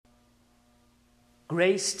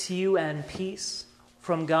Grace to you and peace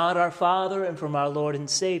from God our Father and from our Lord and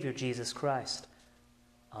Savior Jesus Christ.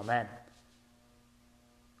 Amen.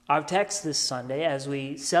 Our text this Sunday, as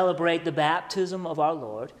we celebrate the baptism of our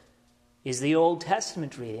Lord, is the Old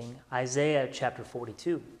Testament reading, Isaiah chapter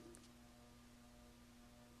 42.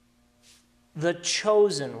 The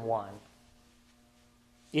chosen one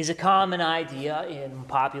is a common idea in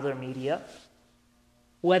popular media,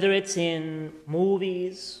 whether it's in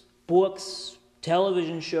movies, books,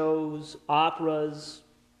 television shows, operas,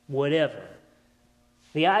 whatever.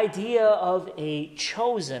 The idea of a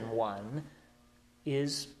chosen one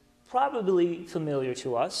is probably familiar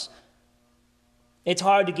to us. It's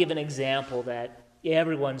hard to give an example that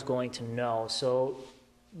everyone's going to know, so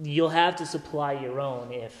you'll have to supply your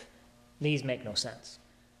own if these make no sense.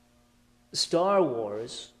 Star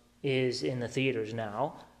Wars is in the theaters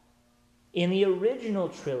now. In the original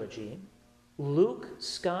trilogy, Luke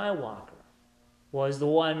Skywalker was the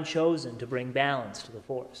one chosen to bring balance to the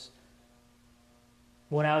Force.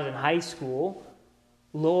 When I was in high school,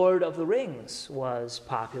 Lord of the Rings was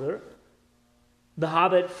popular. The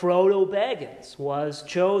Hobbit Frodo Baggins was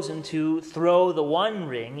chosen to throw the One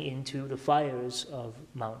Ring into the fires of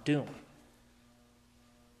Mount Doom.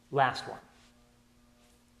 Last one.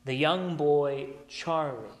 The young boy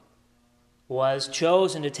Charlie was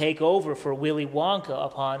chosen to take over for Willy Wonka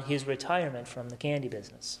upon his retirement from the candy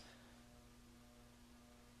business.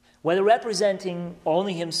 Whether representing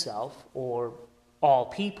only himself or all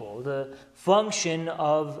people, the function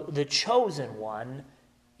of the chosen one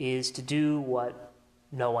is to do what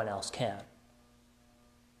no one else can.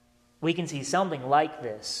 We can see something like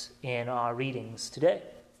this in our readings today.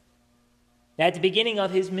 At the beginning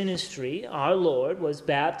of his ministry, our Lord was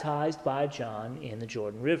baptized by John in the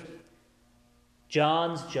Jordan River.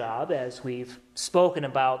 John's job, as we've spoken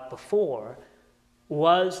about before,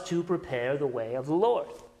 was to prepare the way of the Lord.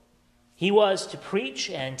 He was to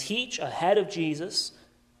preach and teach ahead of Jesus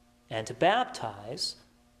and to baptize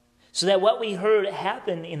so that what we heard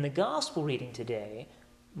happen in the gospel reading today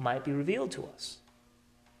might be revealed to us.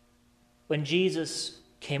 When Jesus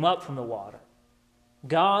came up from the water,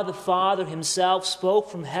 God the Father himself spoke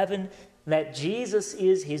from heaven that Jesus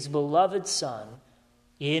is his beloved Son,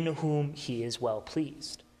 in whom he is well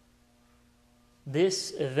pleased.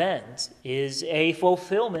 This event is a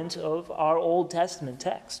fulfillment of our Old Testament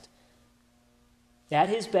text. At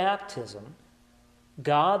his baptism,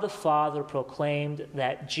 God the Father proclaimed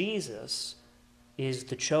that Jesus is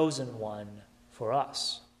the chosen one for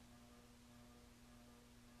us.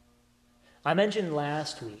 I mentioned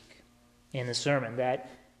last week in the sermon that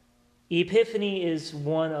Epiphany is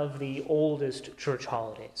one of the oldest church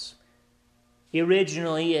holidays.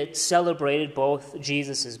 Originally, it celebrated both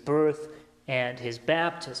Jesus' birth and his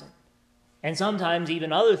baptism. And sometimes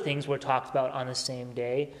even other things were talked about on the same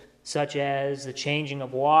day, such as the changing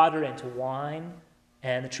of water into wine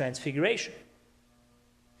and the transfiguration.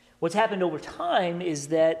 What's happened over time is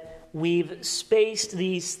that we've spaced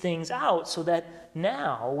these things out so that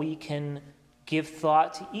now we can give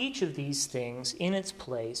thought to each of these things in its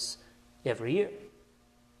place every year.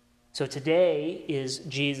 So today is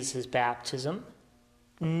Jesus' baptism.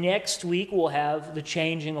 Next week we'll have the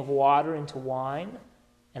changing of water into wine.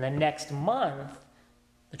 And then next month,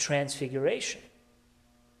 the transfiguration.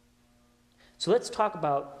 So let's talk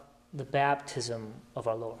about the baptism of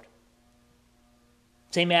our Lord.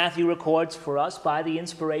 St. Matthew records for us, by the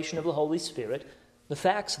inspiration of the Holy Spirit, the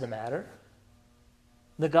facts of the matter.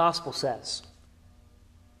 The Gospel says,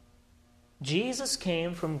 Jesus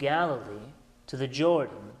came from Galilee to the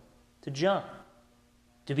Jordan to John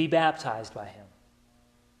to be baptized by him.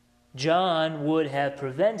 John would have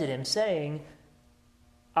prevented him, saying,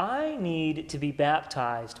 I need to be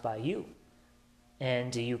baptized by you,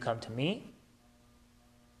 and do you come to me?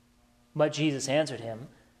 But Jesus answered him,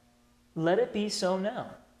 Let it be so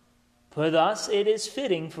now, for thus it is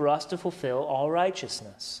fitting for us to fulfill all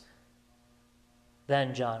righteousness.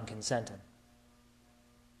 Then John consented.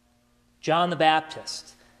 John the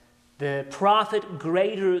Baptist, the prophet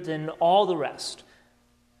greater than all the rest,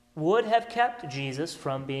 would have kept Jesus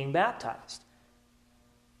from being baptized.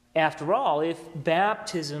 After all, if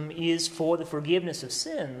baptism is for the forgiveness of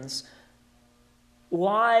sins,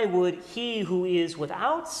 why would he who is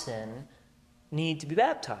without sin need to be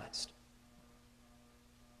baptized?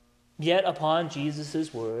 Yet upon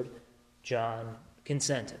Jesus' word, John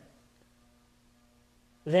consented.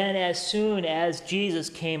 Then as soon as Jesus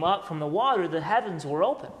came up from the water, the heavens were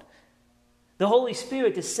opened. The Holy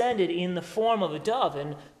Spirit descended in the form of a dove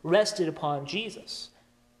and rested upon Jesus.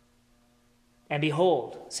 And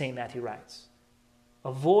behold, St. Matthew writes,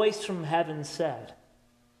 a voice from heaven said,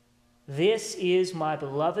 This is my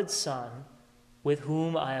beloved Son, with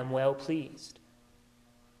whom I am well pleased.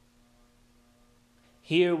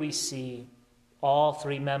 Here we see all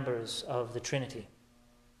three members of the Trinity.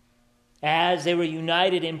 As they were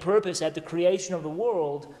united in purpose at the creation of the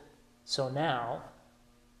world, so now,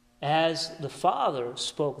 as the Father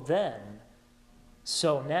spoke then,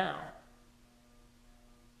 so now.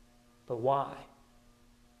 But why?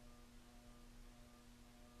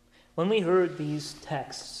 When we heard these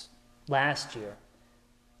texts last year,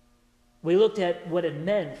 we looked at what it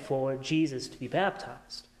meant for Jesus to be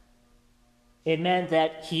baptized. It meant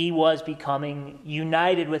that he was becoming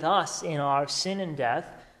united with us in our sin and death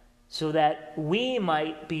so that we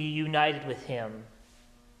might be united with him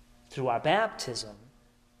through our baptism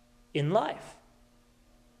in life.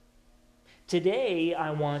 Today,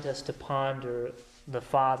 I want us to ponder the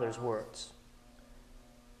Father's words.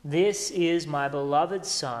 This is my beloved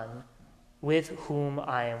Son, with whom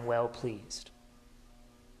I am well pleased.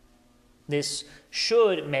 This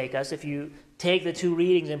should make us, if you take the two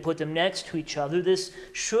readings and put them next to each other, this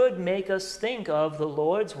should make us think of the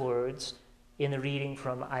Lord's words in the reading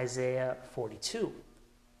from Isaiah 42.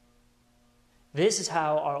 This is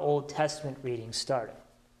how our Old Testament reading started.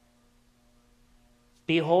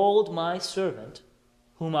 Behold my servant,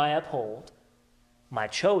 whom I uphold, my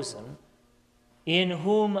chosen, in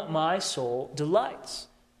whom my soul delights.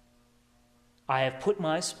 I have put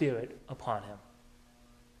my spirit upon him.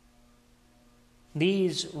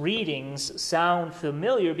 These readings sound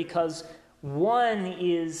familiar because one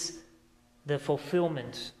is the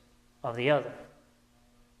fulfillment of the other.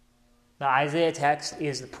 The Isaiah text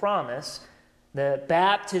is the promise. The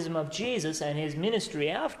baptism of Jesus and his ministry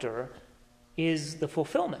after is the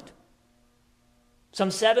fulfillment.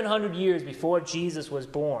 Some 700 years before Jesus was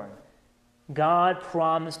born, God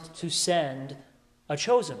promised to send a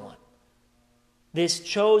chosen one. This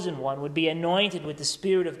chosen one would be anointed with the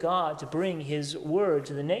Spirit of God to bring his word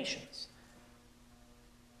to the nations.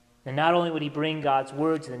 And not only would he bring God's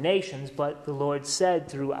word to the nations, but the Lord said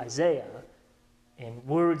through Isaiah, in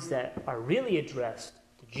words that are really addressed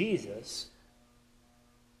to Jesus,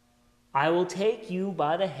 I will take you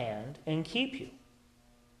by the hand and keep you.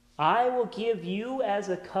 I will give you as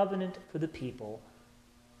a covenant for the people,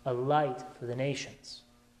 a light for the nations.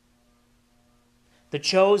 The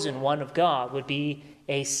chosen one of God would be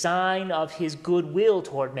a sign of his goodwill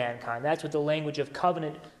toward mankind. That's what the language of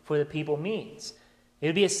covenant for the people means. It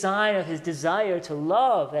would be a sign of his desire to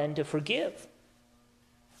love and to forgive.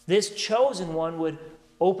 This chosen one would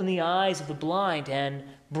open the eyes of the blind and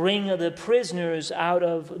bring the prisoners out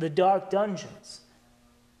of the dark dungeons.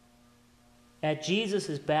 At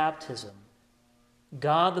Jesus' baptism,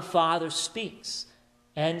 God the Father speaks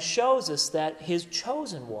and shows us that his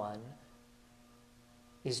chosen one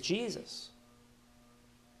is Jesus.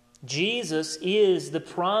 Jesus is the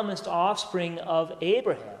promised offspring of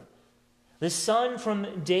Abraham, the son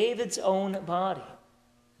from David's own body,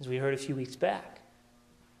 as we heard a few weeks back.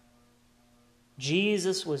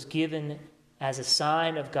 Jesus was given as a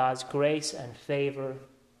sign of God's grace and favor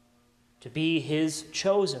to be his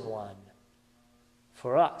chosen one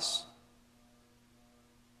for us.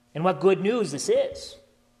 And what good news this is.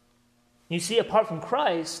 You see, apart from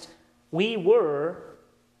Christ, we were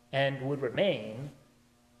and would remain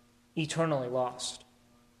eternally lost.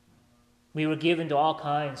 We were given to all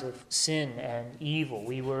kinds of sin and evil.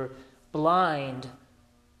 We were blind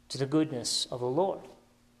to the goodness of the Lord.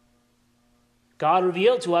 God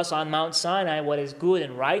revealed to us on Mount Sinai what is good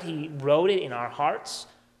and right. He wrote it in our hearts.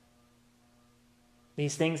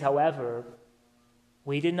 These things, however,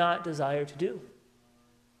 we did not desire to do.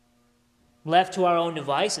 Left to our own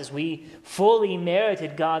devices, we fully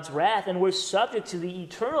merited God's wrath and were subject to the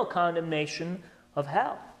eternal condemnation of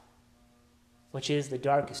hell, which is the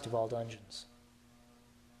darkest of all dungeons.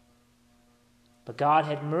 But God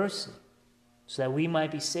had mercy so that we might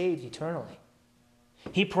be saved eternally.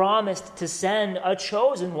 He promised to send a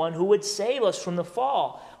chosen one who would save us from the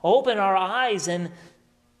fall, open our eyes, and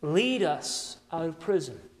lead us out of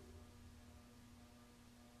prison.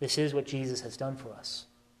 This is what Jesus has done for us.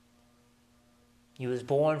 He was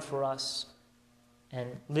born for us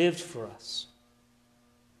and lived for us.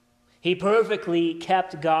 He perfectly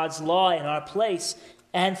kept God's law in our place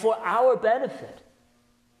and for our benefit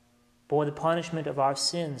bore the punishment of our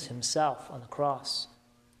sins himself on the cross.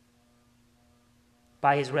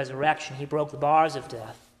 By his resurrection, he broke the bars of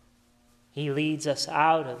death. He leads us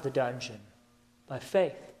out of the dungeon by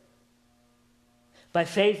faith. By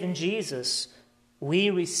faith in Jesus,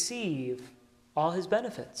 we receive all his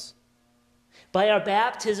benefits. By our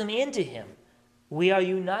baptism into him, we are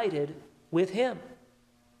united with him.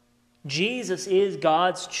 Jesus is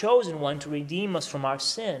God's chosen one to redeem us from our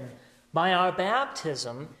sin. By our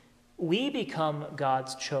baptism, we become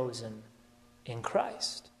God's chosen in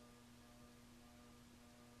Christ.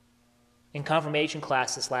 In confirmation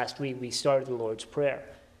class this last week, we started the Lord's Prayer.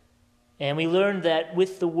 And we learned that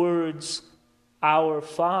with the words, "Our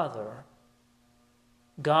Father,"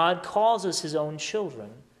 God calls us his own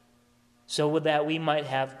children so that we might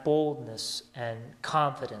have boldness and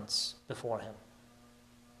confidence before him.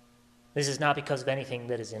 This is not because of anything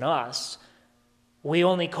that is in us. We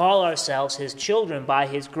only call ourselves his children by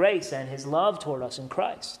his grace and his love toward us in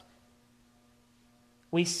Christ.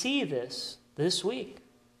 We see this week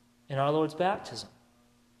in our Lord's baptism.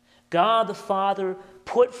 God the Father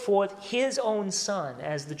put forth his own Son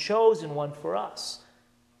as the chosen one for us,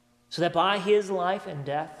 so that by his life and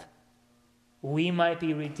death we might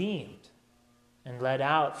be redeemed and led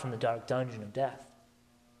out from the dark dungeon of death.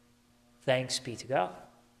 Thanks be to God.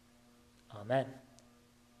 Amen.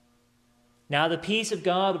 Now the peace of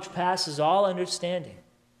God, which passes all understanding,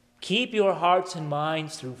 keep your hearts and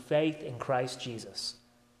minds through faith in Christ Jesus.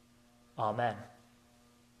 Amen.